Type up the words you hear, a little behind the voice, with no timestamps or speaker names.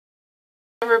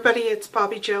everybody, it's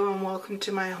Bobbi-Jo and welcome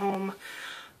to my home.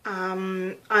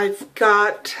 I've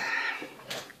got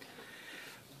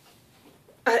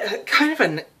a kind of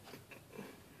an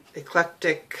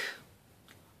eclectic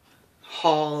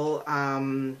haul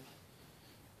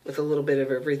with a little bit of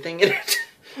everything in it,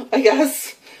 I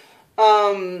guess.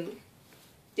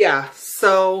 Yeah,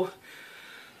 so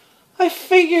I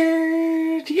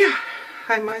figured, yeah,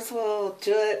 I might as well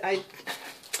do it.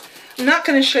 I'm not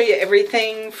going to show you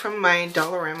everything from my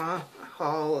Dollarama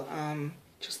haul,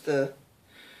 just the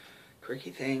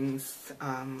quirky things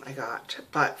I got.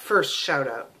 But first, shout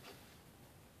out.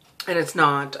 And it's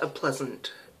not a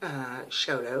pleasant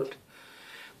shout out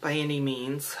by any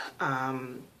means.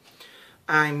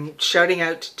 I'm shouting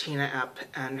out to Tina Epp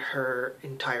and her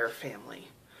entire family.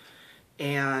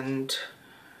 And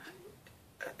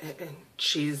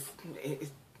she's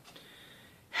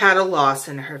had a loss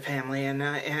in her family, and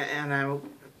I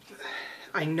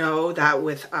know that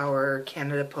with our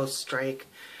Canada Post strike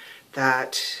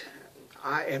that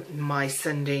my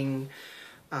sending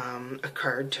a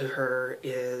card to her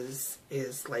is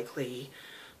likely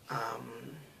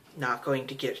not going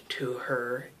to get to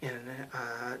her in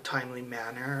a timely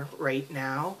manner right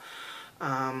now.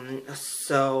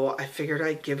 So I figured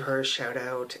I'd give her a shout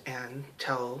out and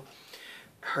tell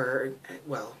her,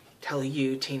 well, tell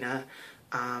you, Tina,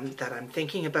 that I'm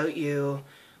thinking about you,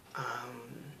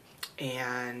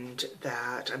 and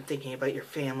that I'm thinking about your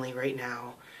family right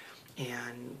now,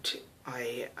 and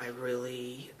I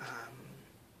really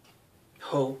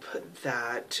hope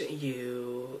that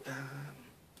you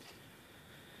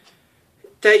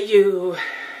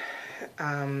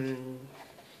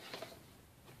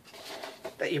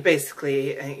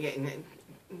basically,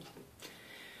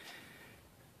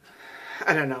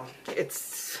 I don't know,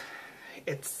 it's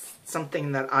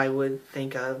something that I would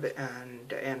think of,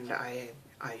 and I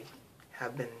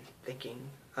have been thinking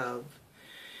of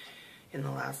in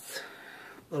the last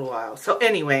little while. So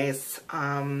anyways,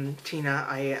 Tina,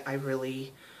 I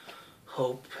really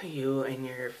hope you and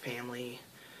your family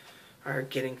are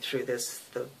getting through this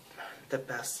the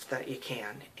best that you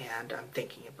can, and I'm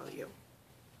thinking about you.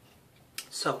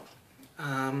 So,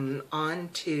 on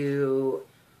to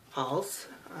hauls.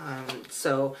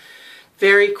 So,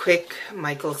 very quick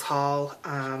Michael's haul.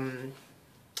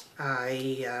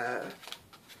 I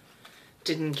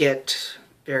didn't get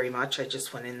very much. I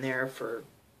just went in there for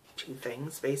two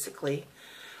things, basically.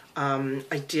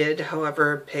 I did,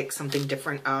 however, pick something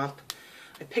different up.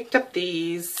 I picked up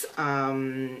these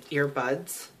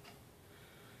earbuds,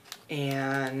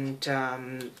 and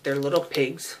they're little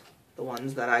pigs, the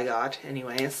ones that I got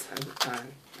anyways.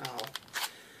 I'll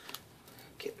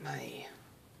get my...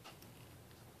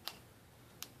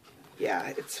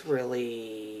 Yeah, it's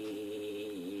really...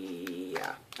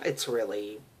 Yeah, it's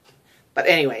really... But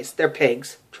anyways, they're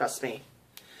pigs, trust me.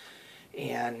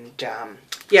 And,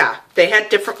 yeah, they had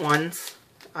different ones.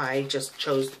 I just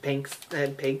chose the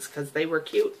pigs because they were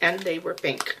cute and they were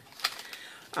pink.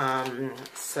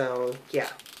 So, yeah.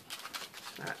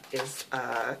 That is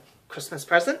a Christmas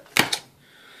present.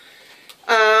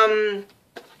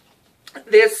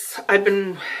 This I've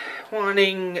been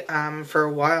wanting for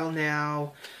a while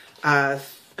now.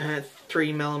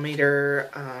 3mm,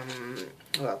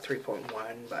 well,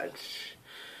 3.1, but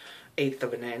 1/8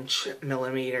 of an inch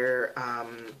millimeter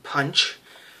punch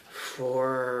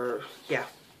for, yeah.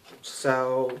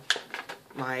 So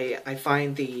I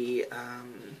find the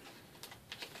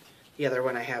other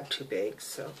one I have too big.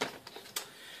 So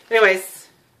anyways,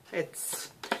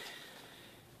 it's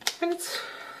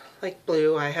like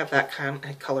blue. I have that kind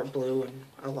of color blue and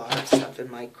a lot of stuff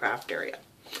in my craft area.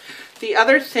 The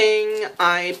other thing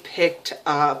I picked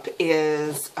up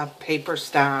is a paper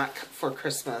stack for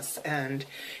Christmas, and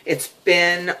it's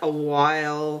been a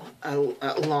while, a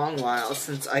long while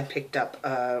since I picked up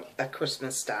a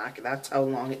Christmas stack. That's how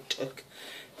long it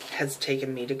has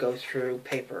taken me to go through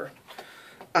paper.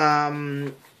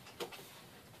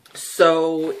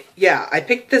 So yeah, I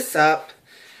picked this up.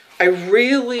 I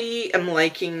really am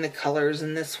liking the colors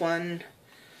in this one.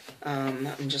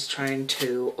 I'm just trying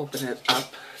to open it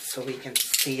up so we can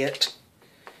see it.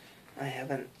 I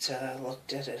haven't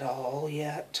looked at it all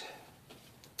yet.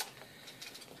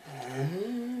 I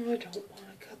don't want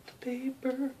to cut the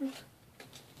paper.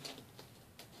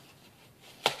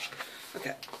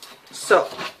 Okay, so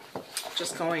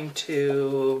just going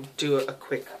to do a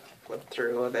quick flip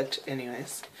through of it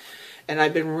anyways. And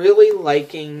I've been really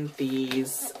liking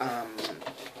these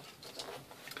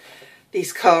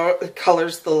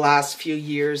colors the last few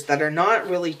years that are not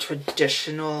really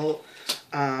traditional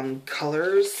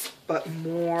colors, but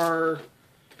more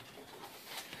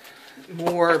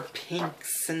more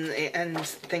pinks and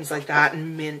things like that,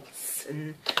 and mints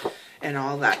and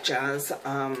all that jazz.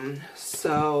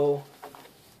 So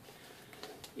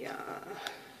yeah,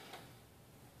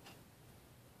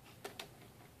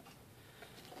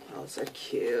 those are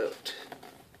cute.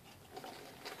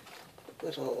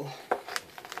 Little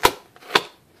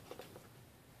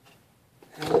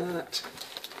that.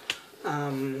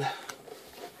 I'm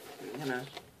gonna.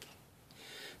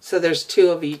 So there's 2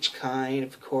 of each kind,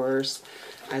 of course.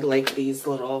 I like these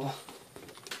little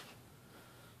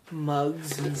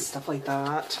mugs and stuff like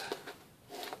that.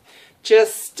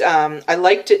 Just, I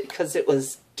liked it because it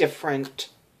was different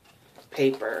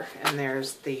paper. And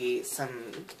there's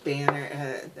some banner,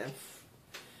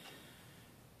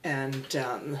 and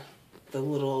the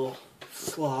little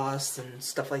floss and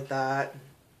stuff like that.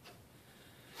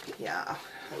 Yeah,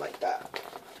 I like that.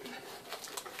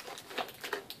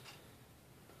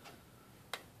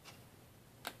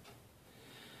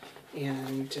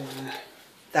 And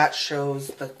that shows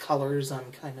the colors on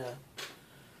kind of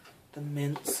the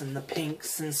mints and the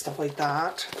pinks and stuff like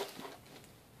that.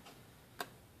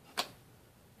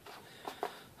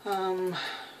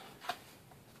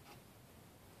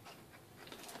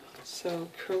 So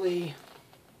curly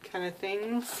kind of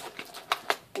things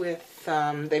with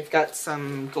they've got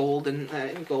some gold in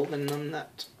them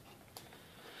that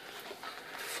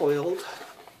foiled.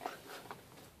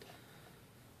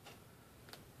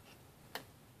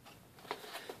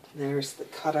 There's the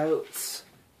cutouts.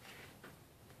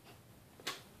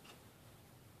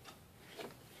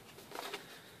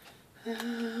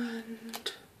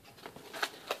 And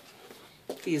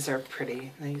these are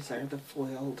pretty. These are the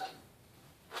foiled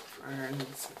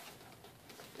ferns.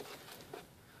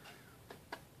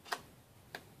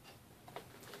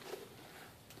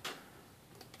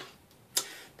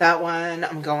 That one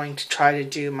I'm going to try to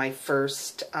do my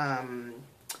first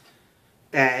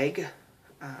bag.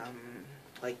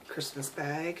 Like Christmas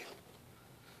bag.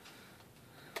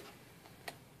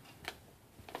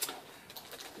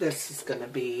 This is going to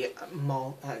be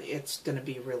it's going to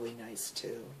be really nice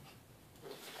to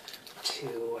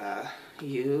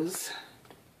use.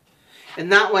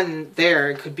 And that one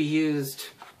there could be used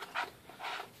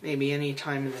maybe any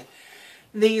time in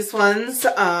these ones.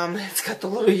 It's got the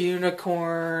little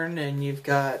unicorn, and you've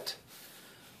got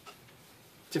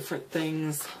different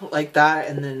things like that,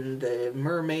 and then the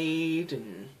mermaid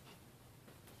and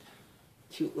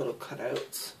cute little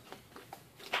cutouts.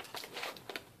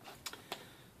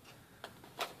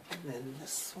 And then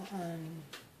this one.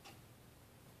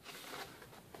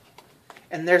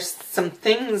 And there's some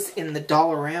things in the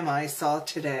Dollarama I saw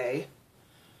today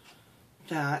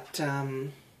that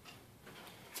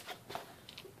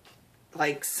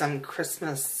like some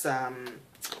Christmas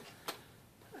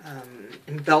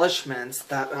embellishments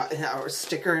that or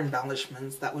sticker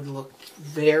embellishments that would look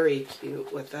very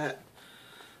cute with it.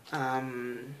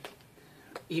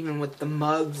 Even with the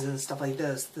mugs and stuff like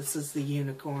this. This is the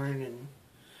unicorn and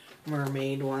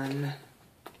mermaid one.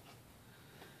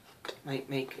 Might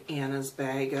make Anna's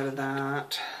bag out of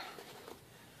that.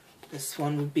 This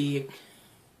one would be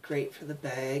great for the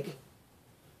bag.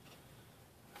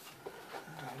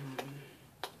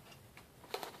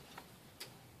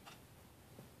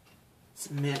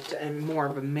 It's mint, and more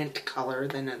of a mint color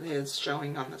than it is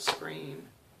showing on the screen.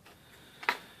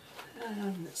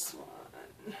 And this one.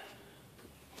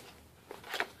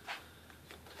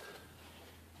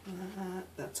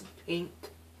 That's a pink.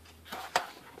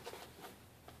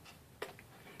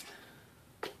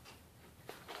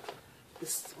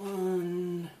 This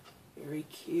one, very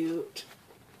cute.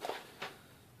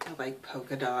 I like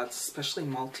polka dots, especially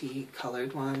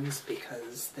multicolored ones,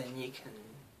 because then you can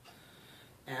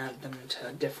add them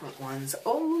to different ones.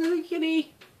 Oh, there's a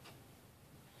kitty!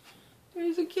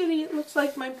 There's a kitty. It looks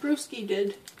like my brewski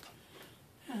did.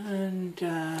 And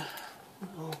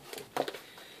little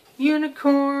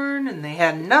unicorn, and they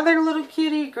had another little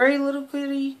kitty, gray little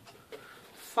kitty,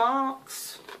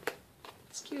 fox.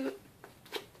 It's cute.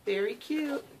 Very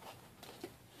cute.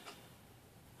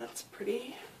 That's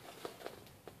pretty.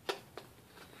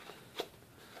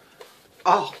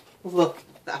 Oh, look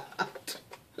at that.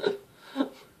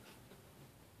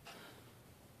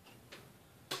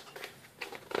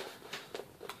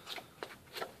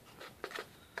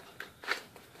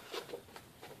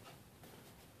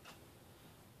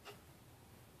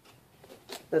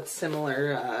 That's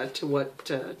similar to what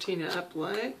Tina Up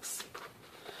likes.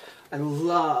 I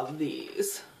love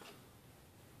these.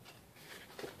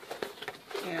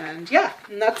 And yeah,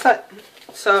 and that's it.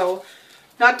 So,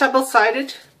 not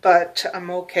double-sided, but I'm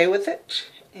okay with it.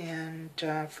 And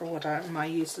for what my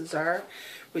uses are,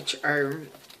 which are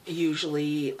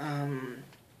usually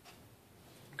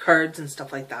cards and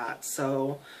stuff like that.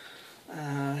 So,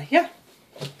 yeah.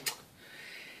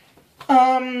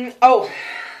 Oh,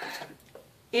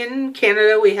 in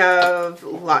Canada we have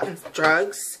Lawton's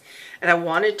Drugs, and I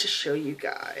wanted to show you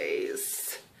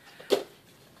guys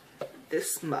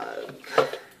this mug.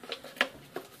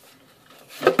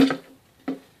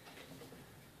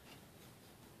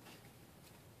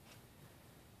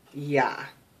 Yeah.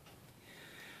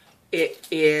 It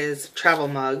is a travel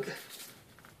mug,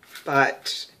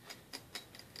 but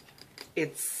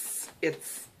it's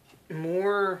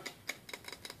more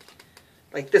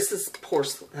like, this is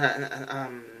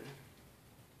porcelain.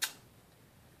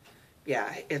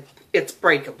 Yeah, it's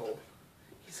breakable,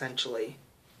 essentially.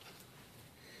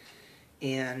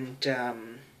 And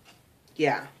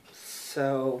yeah,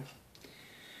 so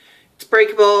it's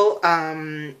breakable.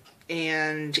 And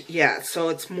yeah, so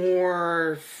it's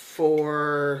more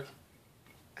for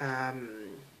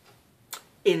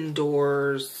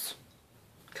indoors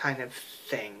kind of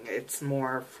thing. It's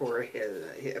more for him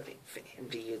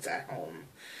to use at home.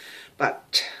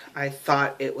 But I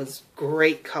thought it was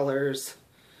great colors.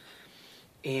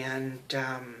 And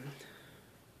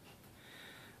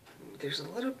there's a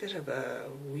little bit of a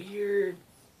weird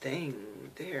thing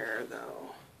there,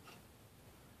 though.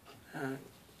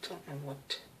 Don't know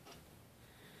what.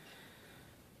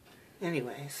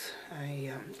 Anyways,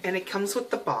 and it comes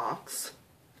with the box,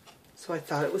 so I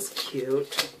thought it was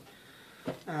cute.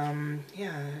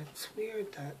 Yeah, it's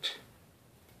weird that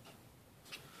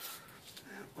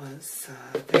was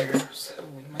there, so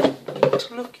we might need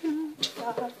to look into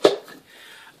that.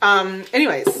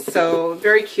 Anyways, so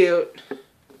very cute.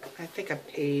 I think I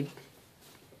paid,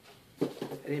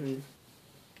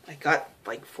 I got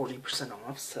like 40%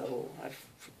 off, so I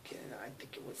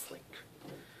think it was like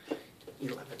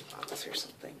 $11 or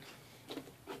something.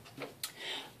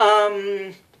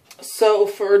 So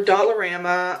for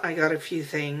Dollarama, I got a few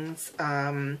things.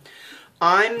 I'm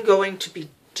going to be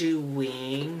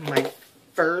doing my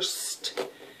first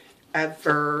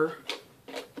ever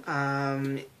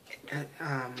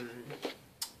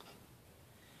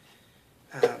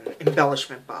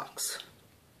embellishment box.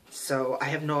 So I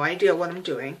have no idea what I'm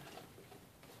doing.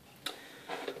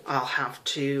 I'll have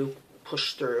to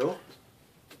push through.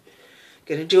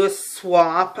 Gonna do a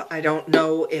swap. I don't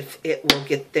know if it will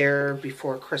get there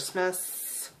before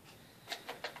Christmas.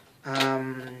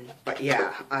 But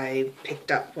yeah, I picked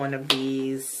up one of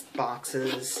these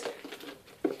boxes.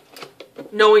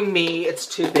 Knowing me, it's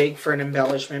too big for an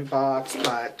embellishment box,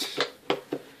 but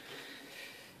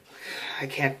I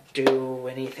can't do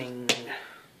anything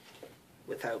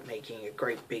without making a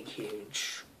great big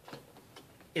huge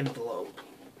envelope.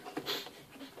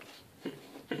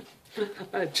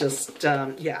 Just,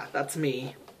 yeah, that's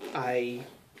me.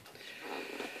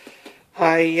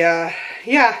 Yeah,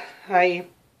 I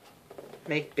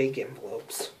make big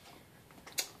envelopes.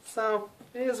 So,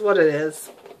 it is what it is.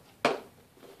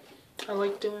 I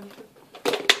like doing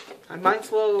it. I might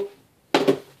as well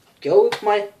go with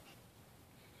my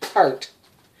heart.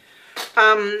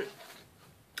 I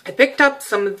picked up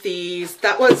some of these.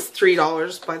 That was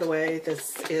 $3, by the way.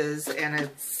 This is, and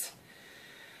it's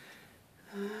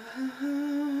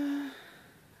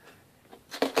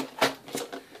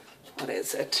what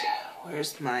is it? Where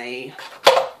is my,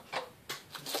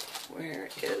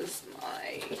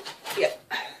 yeah,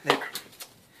 there.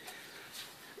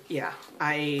 Yeah,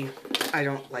 I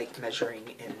don't like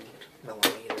measuring in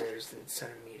millimeters and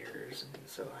centimeters, and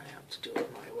so I have to do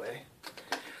it my way.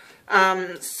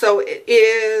 So it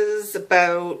is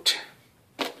about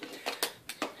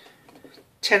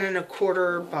 10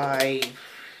 1/4 by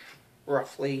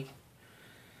roughly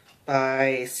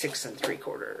by 6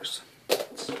 3/4.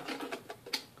 So,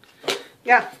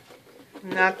 yeah,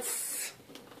 and that's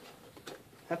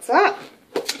that.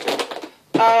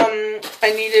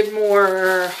 I needed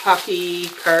more hockey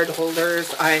card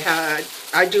holders. I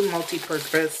do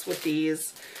multi-purpose with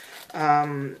these.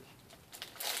 I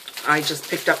just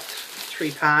picked up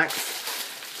 3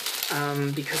 packs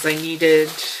because I needed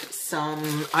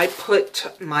some. I put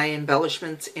my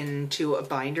embellishments into a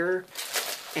binder,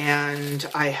 and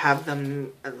I have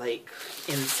them like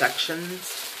in sections.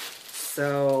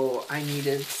 So I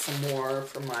needed some more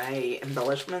for my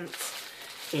embellishments,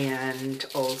 and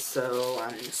also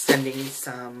I'm sending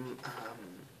some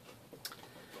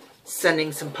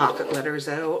pocket letters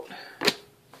out.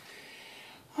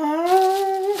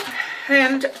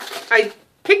 And I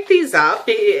picked these up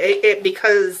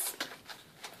because,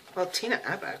 well, Tina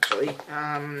Ebb actually,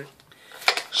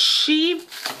 she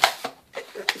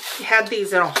had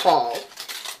these in a haul,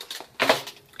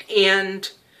 and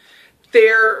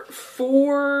They're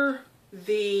for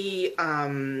the,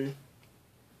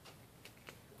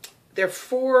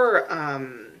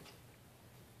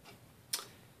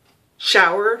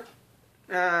 shower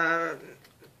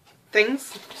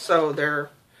things. So they're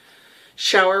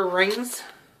shower rings.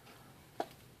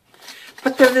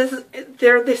 But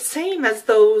they're the same as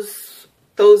those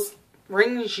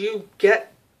rings you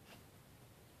get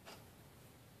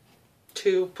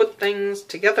to put things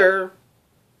together.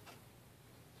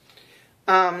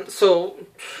 So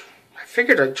I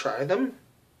figured I'd try them.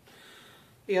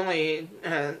 The only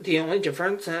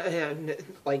difference,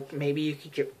 like maybe you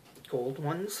could get gold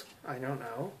ones. I don't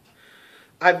know.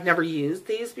 I've never used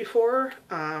these before,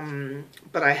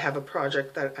 but I have a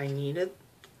project that I needed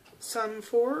some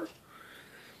for.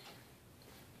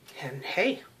 And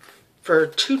hey, for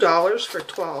 $2 for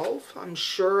 12, I'm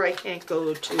sure I can't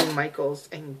go to Michael's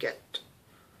and get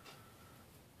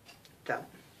them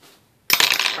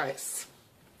price.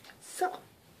 So,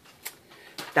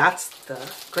 that's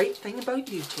the great thing about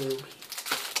YouTube.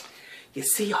 You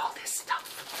see all this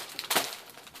stuff.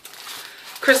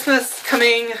 Christmas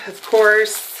coming, of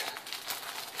course.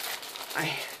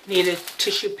 I needed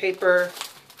tissue paper.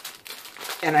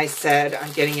 And I said,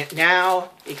 I'm getting it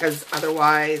now because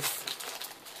otherwise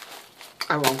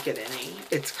I won't get any.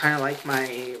 It's kind of like my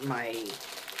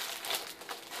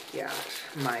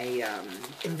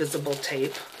invisible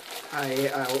tape. I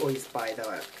always buy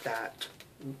that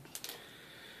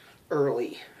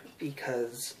early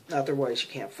because otherwise you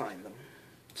can't find them.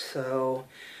 So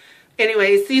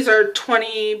anyways, these are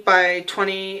 20 by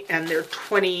 20 and they're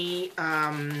 20,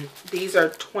 these are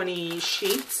 20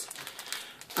 sheets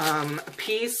a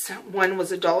piece. One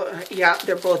was $1, yeah,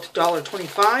 they're both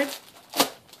 $1.25.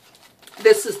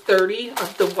 This is 30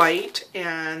 of the white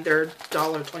and they're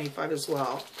 $1.25 as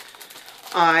well.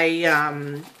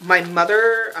 My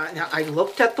mother, I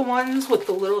looked at the ones with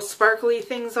the little sparkly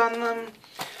things on them.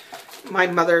 My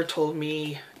mother told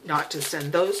me not to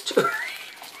send those to her.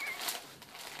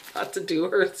 Not to do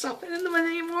her stuff in them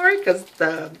anymore because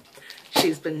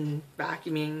she's been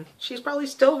vacuuming. She's probably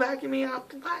still vacuuming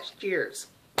up last year's.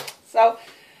 So,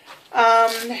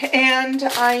 and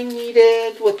I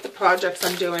needed, with the projects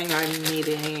I'm doing, I'm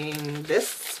needing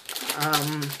this.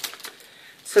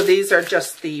 So these are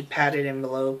just the padded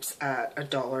envelopes at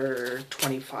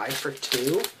 $1.25 for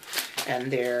 2.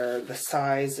 And the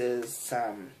size is,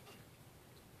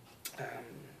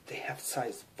 they have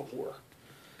size 4.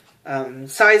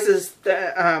 Size is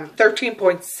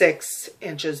 13.6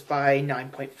 inches by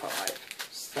 9.5.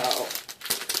 So,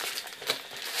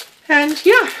 and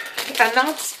yeah, and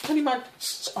that's pretty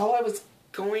much all I was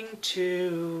going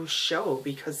to show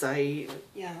because I've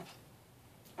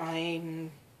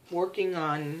been working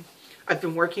on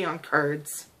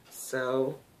cards,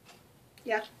 so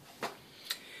yeah.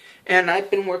 And I've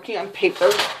been working on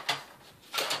paper,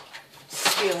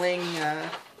 stealing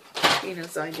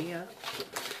Tina's idea.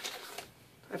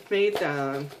 I've made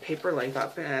paper like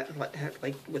that,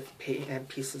 like with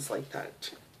pieces like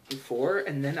that before,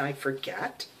 and then I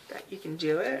forget that you can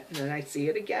do it, and then I see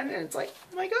it again, and it's like,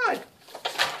 oh my god.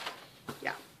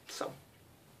 Yeah, so.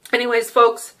 Anyways,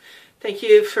 folks, thank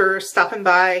you for stopping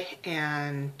by,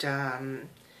 and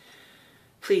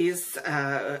please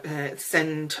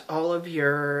send all of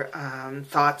your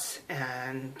thoughts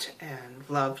and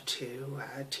love to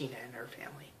Tina and her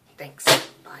family. Thanks.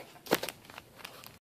 Bye.